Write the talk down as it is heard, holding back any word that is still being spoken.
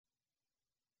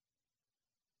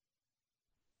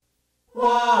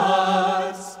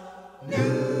What's new?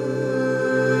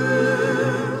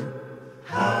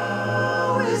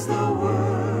 How is the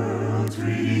world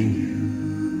treating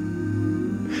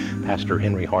you? Pastor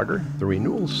Henry Harder, the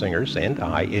Renewal Singers, and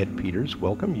I, Ed Peters,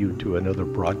 welcome you to another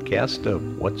broadcast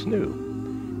of What's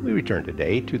New. We return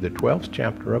today to the 12th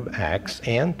chapter of Acts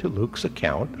and to Luke's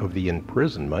account of the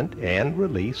imprisonment and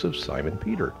release of Simon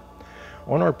Peter.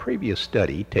 On our previous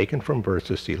study, taken from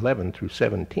verses 11 through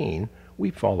 17, we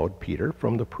followed Peter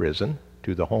from the prison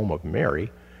to the home of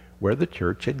Mary, where the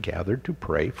church had gathered to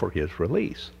pray for his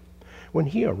release. When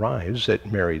he arrives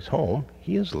at Mary's home,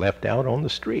 he is left out on the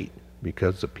street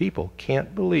because the people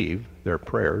can't believe their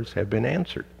prayers have been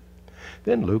answered.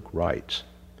 Then Luke writes,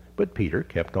 "But Peter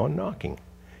kept on knocking,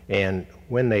 and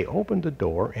when they opened the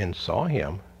door and saw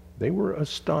him, they were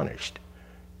astonished.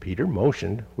 Peter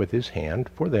motioned with his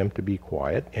hand for them to be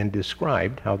quiet and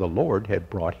described how the Lord had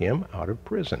brought him out of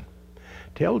prison.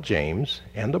 'Tell James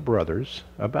and the brothers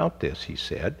about this,' he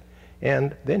said,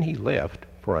 and then he left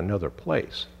for another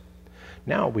place."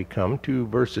 Now we come to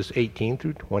verses 18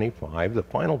 through 25, the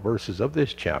final verses of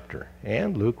this chapter,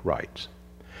 and Luke writes,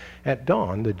 "At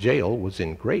dawn the jail was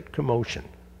in great commotion.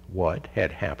 What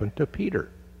had happened to Peter?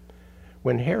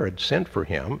 When Herod sent for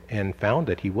him and found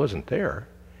that he wasn't there,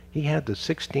 he had the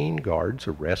 16 guards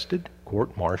arrested,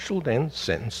 court-martialed, and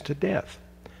sentenced to death.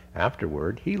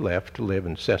 Afterward, he left to live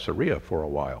in Caesarea for a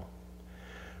while.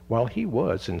 While he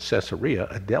was in Caesarea,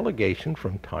 a delegation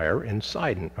from Tyre and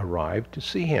Sidon arrived to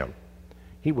see him.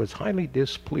 He was highly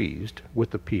displeased with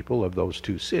the people of those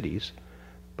two cities,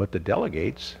 but the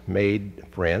delegates made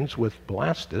friends with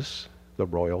Blastus, the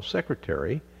royal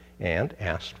secretary, and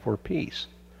asked for peace,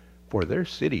 for their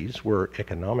cities were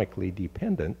economically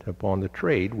dependent upon the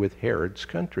trade with Herod's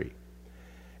country.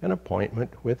 An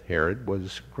appointment with Herod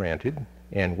was granted,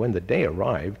 and when the day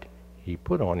arrived, he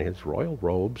put on his royal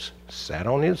robes, sat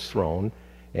on his throne,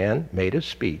 and made a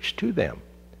speech to them.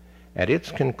 At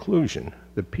its conclusion,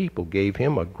 the people gave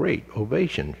him a great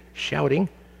ovation, shouting,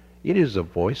 'It is the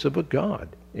voice of a God,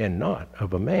 and not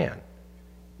of a man.'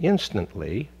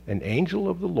 Instantly, an angel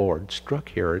of the Lord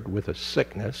struck Herod with a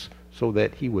sickness, so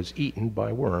that he was eaten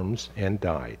by worms and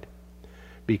died,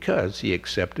 because he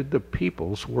accepted the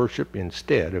people's worship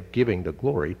instead of giving the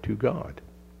glory to God."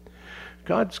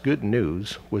 God's good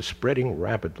news was spreading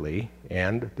rapidly,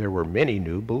 and there were many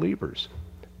new believers.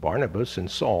 Barnabas and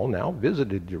Saul now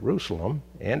visited Jerusalem,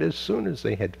 and as soon as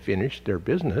they had finished their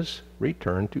business,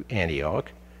 returned to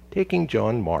Antioch, taking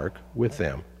John Mark with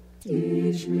them.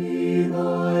 Teach me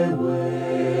thy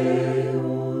way, O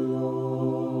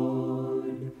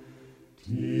Lord.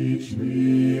 Teach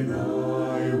me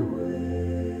thy way.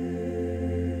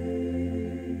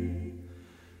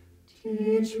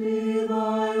 Teach me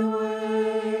thy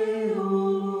way, O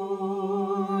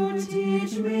Lord.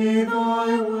 Teach me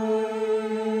thy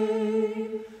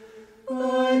way.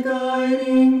 Thy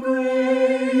guiding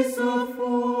grace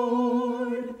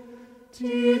afford.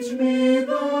 Teach me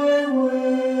thy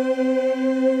way.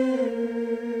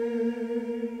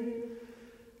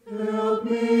 Help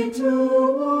me to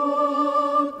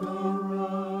walk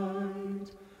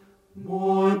aright,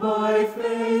 more by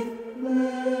faith,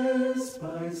 less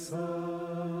by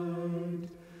sight.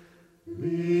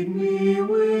 Lead me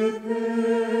with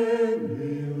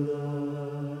heavenly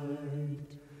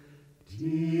light.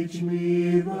 Teach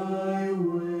me thy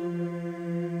way.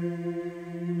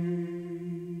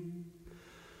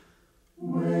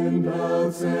 When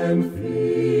doubts and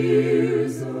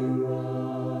fears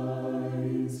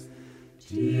arise,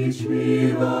 teach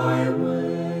me thy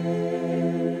way.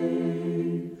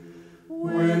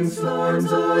 When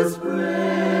storms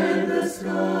o'erspread the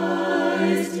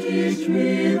skies, teach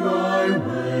me thy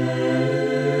way.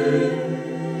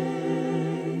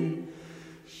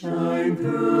 Shine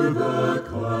through the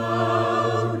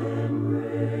cloud and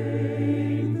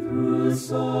rain, through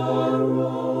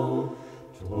sorrow,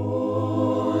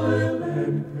 toil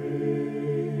and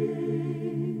pain.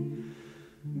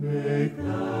 Make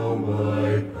thou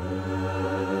my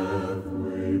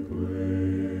pathway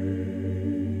plain.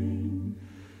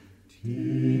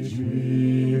 Teach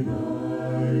me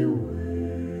thy way.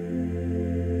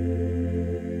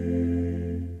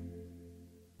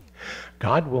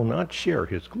 God will not share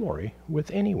his glory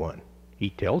with anyone.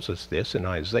 He tells us this in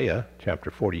Isaiah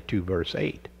chapter 42, verse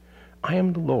 8. "I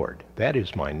am the Lord, that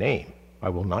is my name. I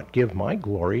will not give my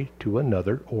glory to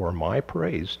another or my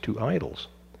praise to idols."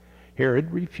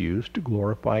 Herod refused to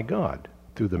glorify God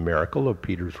through the miracle of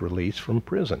Peter's release from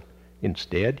prison.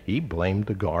 Instead, he blamed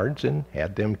the guards and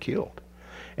had them killed.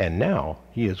 And now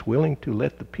he is willing to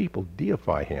let the people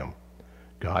deify him.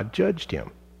 God judged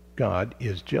him. God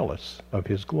is jealous of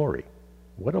his glory.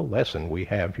 What a lesson we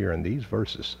have here in these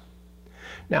verses.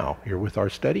 Now, here with our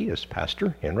study is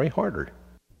Pastor Henry Harder.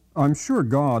 I'm sure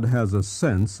God has a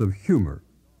sense of humor.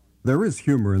 There is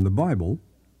humor in the Bible.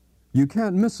 You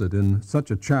can't miss it in such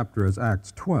a chapter as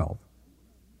Acts 12.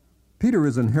 Peter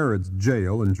is in Herod's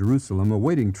jail in Jerusalem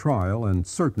awaiting trial and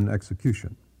certain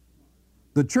execution.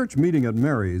 The church meeting at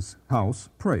Mary's house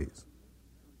prays.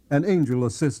 An angel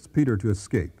assists Peter to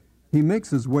escape. He makes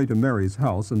his way to Mary's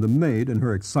house, and the maid, in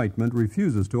her excitement,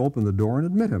 refuses to open the door and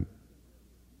admit him.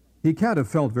 He can't have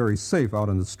felt very safe out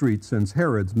on the street, since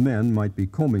Herod's men might be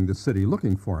combing the city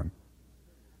looking for him.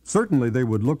 Certainly they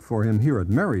would look for him here at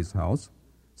Mary's house,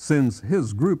 since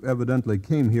his group evidently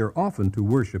came here often to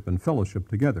worship and fellowship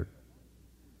together.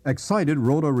 Excited,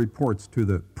 Rhoda reports to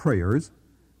the prayers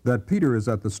that Peter is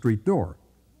at the street door.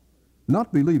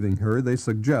 Not believing her, they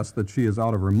suggest that she is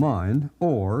out of her mind,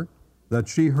 or that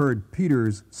she heard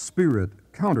Peter's spirit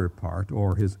counterpart,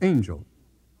 or his angel.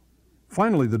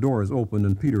 Finally, the door is opened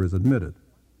and Peter is admitted.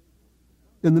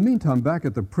 In the meantime, back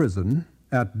at the prison,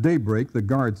 at daybreak, the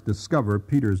guards discover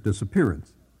Peter's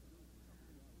disappearance.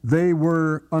 They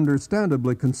were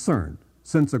understandably concerned,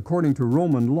 since according to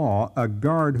Roman law, a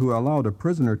guard who allowed a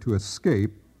prisoner to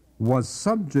escape was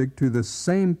subject to the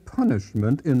same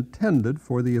punishment intended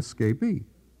for the escapee.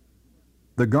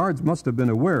 The guards must have been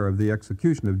aware of the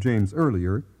execution of James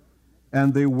earlier,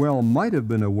 and they well might have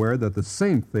been aware that the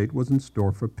same fate was in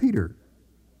store for Peter,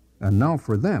 and now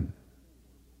for them.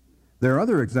 There are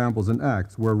other examples in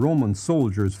Acts where Roman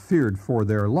soldiers feared for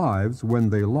their lives when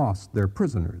they lost their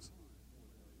prisoners.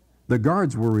 The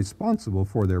guards were responsible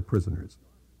for their prisoners.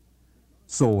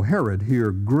 So Herod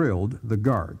here grilled the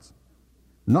guards.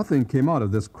 Nothing came out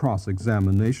of this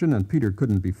cross-examination, and Peter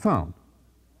couldn't be found.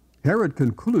 Herod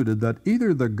concluded that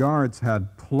either the guards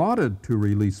had plotted to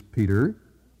release Peter,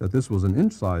 that this was an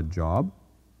inside job,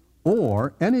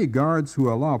 or any guards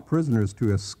who allow prisoners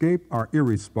to escape are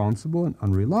irresponsible and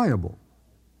unreliable.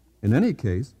 In any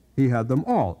case, he had them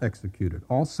all executed,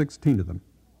 all 16 of them.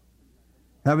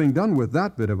 Having done with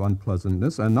that bit of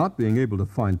unpleasantness and not being able to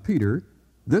find Peter,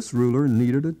 this ruler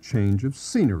needed a change of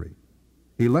scenery.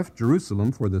 He left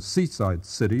Jerusalem for the seaside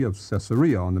city of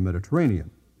Caesarea on the Mediterranean.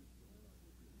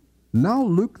 Now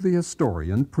Luke the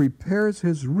historian prepares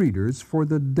his readers for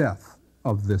the death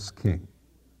of this king,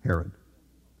 Herod.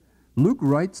 Luke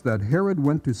writes that Herod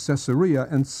went to Caesarea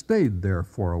and stayed there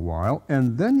for a while,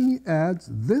 and then he adds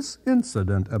this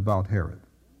incident about Herod.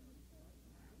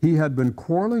 He had been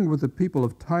quarreling with the people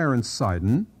of Tyre and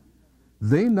Sidon.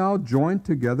 They now joined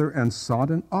together and sought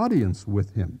an audience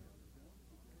with him.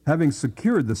 Having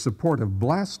secured the support of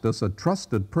Blastus, a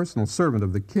trusted personal servant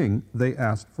of the king, they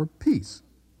asked for peace,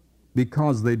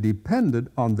 because they depended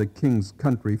on the king's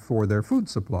country for their food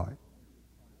supply.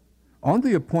 On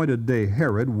the appointed day,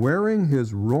 Herod, wearing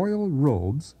his royal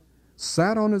robes,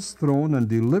 sat on his throne and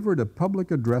delivered a public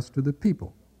address to the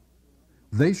people.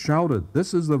 They shouted,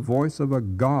 "This is the voice of a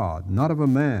god, not of a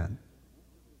man."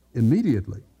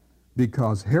 Immediately,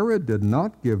 because Herod did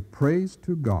not give praise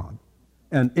to God,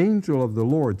 an angel of the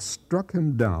Lord struck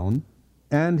him down,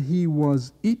 and he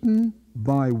was eaten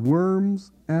by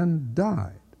worms and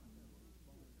died.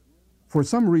 For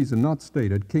some reason not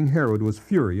stated, King Herod was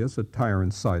furious at Tyre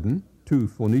and Sidon, two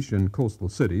Phoenician coastal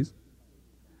cities.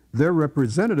 Their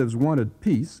representatives wanted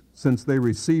peace, since they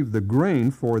received the grain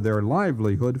for their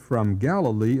livelihood from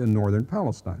Galilee in northern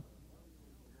Palestine.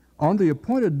 On the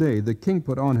appointed day, the king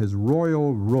put on his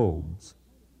royal robes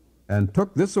and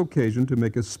took this occasion to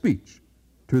make a speech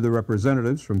to the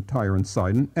representatives from Tyre and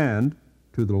Sidon and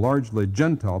to the largely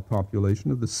Gentile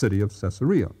population of the city of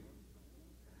Caesarea.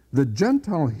 The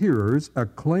Gentile hearers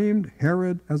acclaimed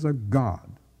Herod as a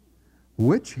god,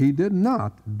 which he did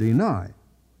not deny.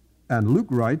 And Luke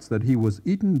writes that he was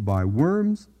eaten by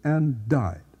worms and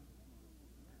died.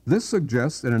 This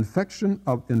suggests an infection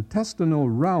of intestinal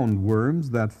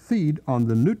roundworms that feed on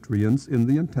the nutrients in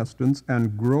the intestines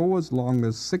and grow as long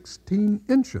as 16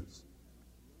 inches.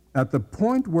 At the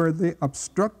point where they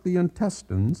obstruct the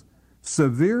intestines,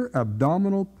 severe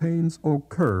abdominal pains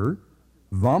occur,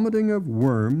 vomiting of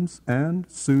worms, and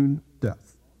soon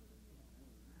death.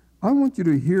 I want you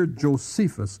to hear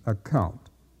Josephus' account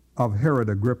of Herod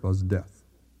Agrippa's death.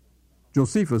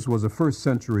 Josephus was a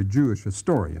first-century Jewish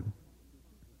historian.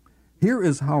 Here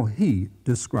is how he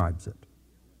describes it.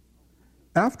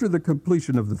 After the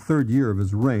completion of the 3rd year of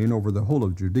his reign over the whole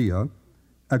of Judea,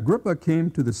 Agrippa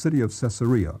came to the city of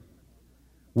Caesarea,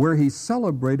 where he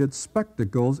celebrated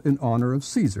spectacles in honor of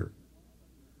Caesar.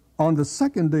 On the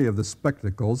 2nd day of the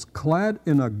spectacles, clad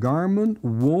in a garment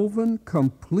woven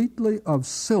completely of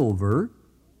silver,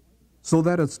 so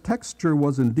that its texture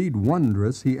was indeed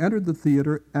wondrous, he entered the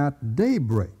theater at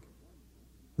daybreak.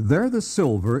 There the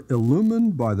silver,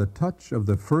 illumined by the touch of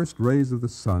the first rays of the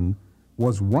sun,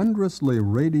 was wondrously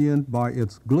radiant by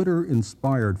its glitter,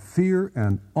 inspired fear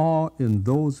and awe in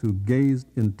those who gazed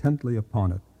intently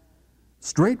upon it.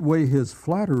 Straightway his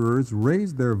flatterers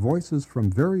raised their voices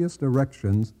from various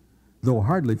directions, though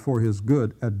hardly for his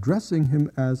good, addressing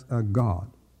him as a god.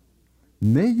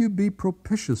 May you be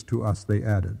propitious to us, they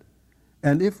added,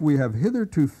 and if we have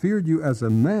hitherto feared you as a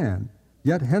man,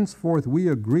 yet henceforth we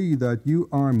agree that you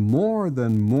are more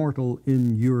than mortal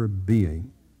in your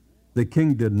being. The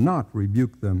king did not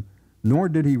rebuke them, nor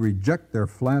did he reject their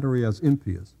flattery as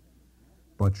impious.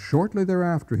 But shortly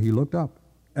thereafter he looked up,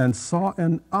 and saw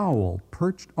an owl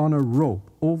perched on a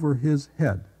rope over his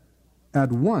head.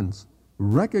 At once,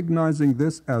 recognizing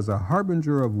this as a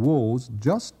harbinger of woes,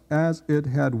 just as it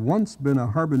had once been a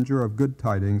harbinger of good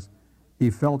tidings, he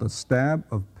felt a stab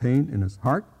of pain in his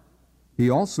heart. He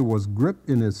also was gripped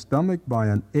in his stomach by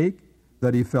an ache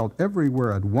that he felt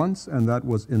everywhere at once, and that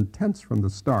was intense from the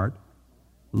start.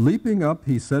 Leaping up,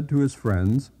 he said to his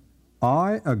friends,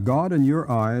 I, a god in your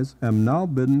eyes, am now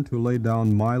bidden to lay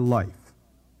down my life.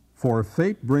 For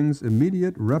fate brings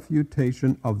immediate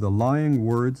refutation of the lying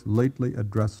words lately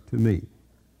addressed to me.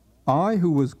 I, who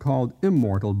was called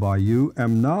immortal by you,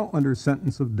 am now under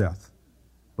sentence of death,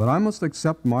 but I must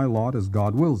accept my lot as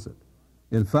God wills it.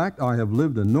 In fact, I have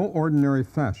lived in no ordinary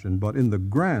fashion, but in the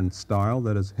grand style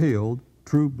that is hailed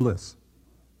true bliss.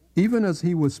 Even as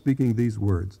he was speaking these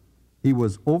words, he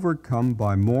was overcome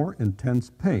by more intense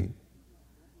pain.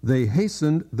 They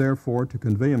hastened, therefore, to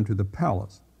convey him to the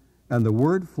palace, and the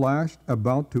word flashed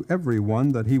about to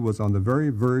everyone that he was on the very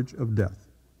verge of death.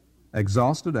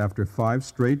 Exhausted after 5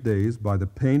 straight days by the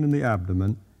pain in the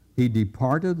abdomen, he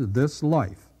departed this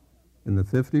life in the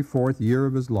 54th year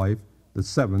of his life, the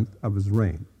 7th of his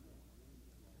reign.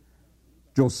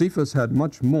 Josephus had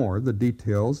much more the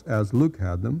details as Luke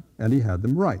had them, and he had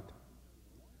them right.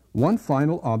 One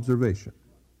final observation.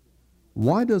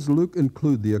 Why does Luke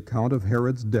include the account of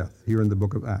Herod's death here in the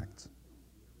book of Acts?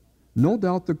 No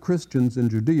doubt the Christians in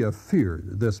Judea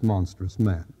feared this monstrous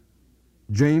man.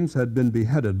 James had been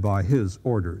beheaded by his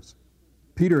orders.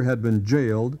 Peter had been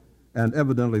jailed, and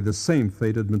evidently the same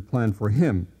fate had been planned for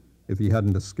him if he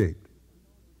hadn't escaped.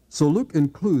 So Luke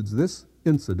includes this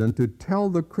incident to tell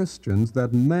the Christians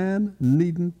that man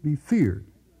needn't be feared.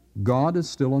 God is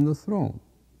still on the throne.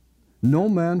 No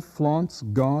man flaunts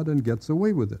God and gets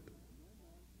away with it.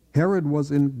 Herod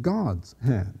was in God's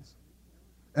hands,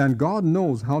 and God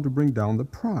knows how to bring down the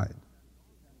pride.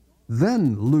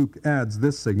 Then Luke adds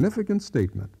this significant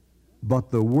statement, but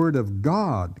the word of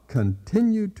God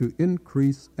continued to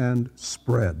increase and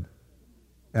spread,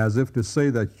 as if to say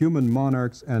that human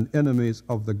monarchs and enemies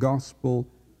of the gospel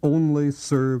only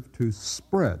serve to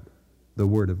spread the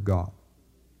word of God.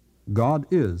 God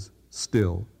is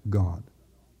still God.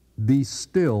 Be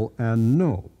still and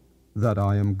know that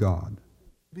I am God.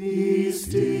 Be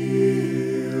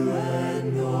still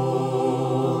and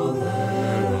know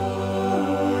that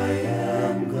I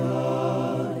am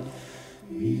God.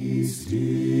 Be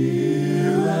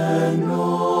still and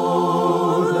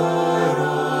know that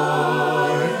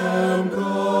I am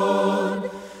God.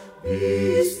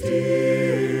 Be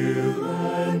still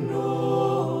and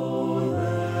know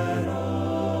that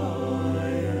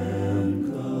I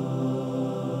am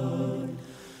God.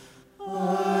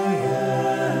 I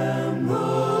am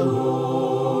the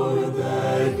Lord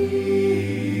that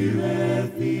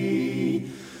healeth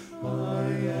thee.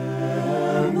 I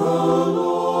am the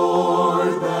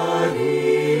Lord that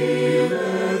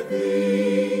healeth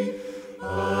thee.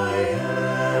 I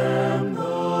am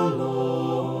the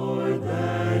Lord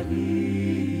that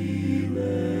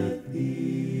healeth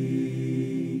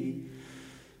thee.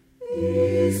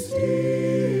 Be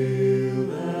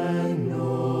still and know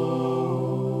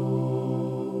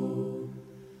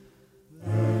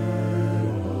that I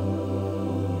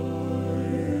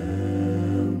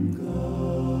am God.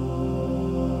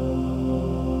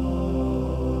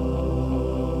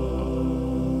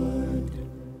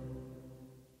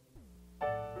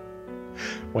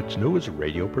 What's New is a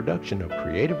radio production of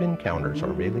Creative Encounters.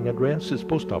 Our mailing address is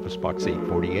Post Office Box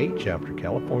 848, Shafter,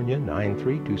 California,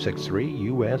 93263,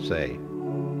 USA.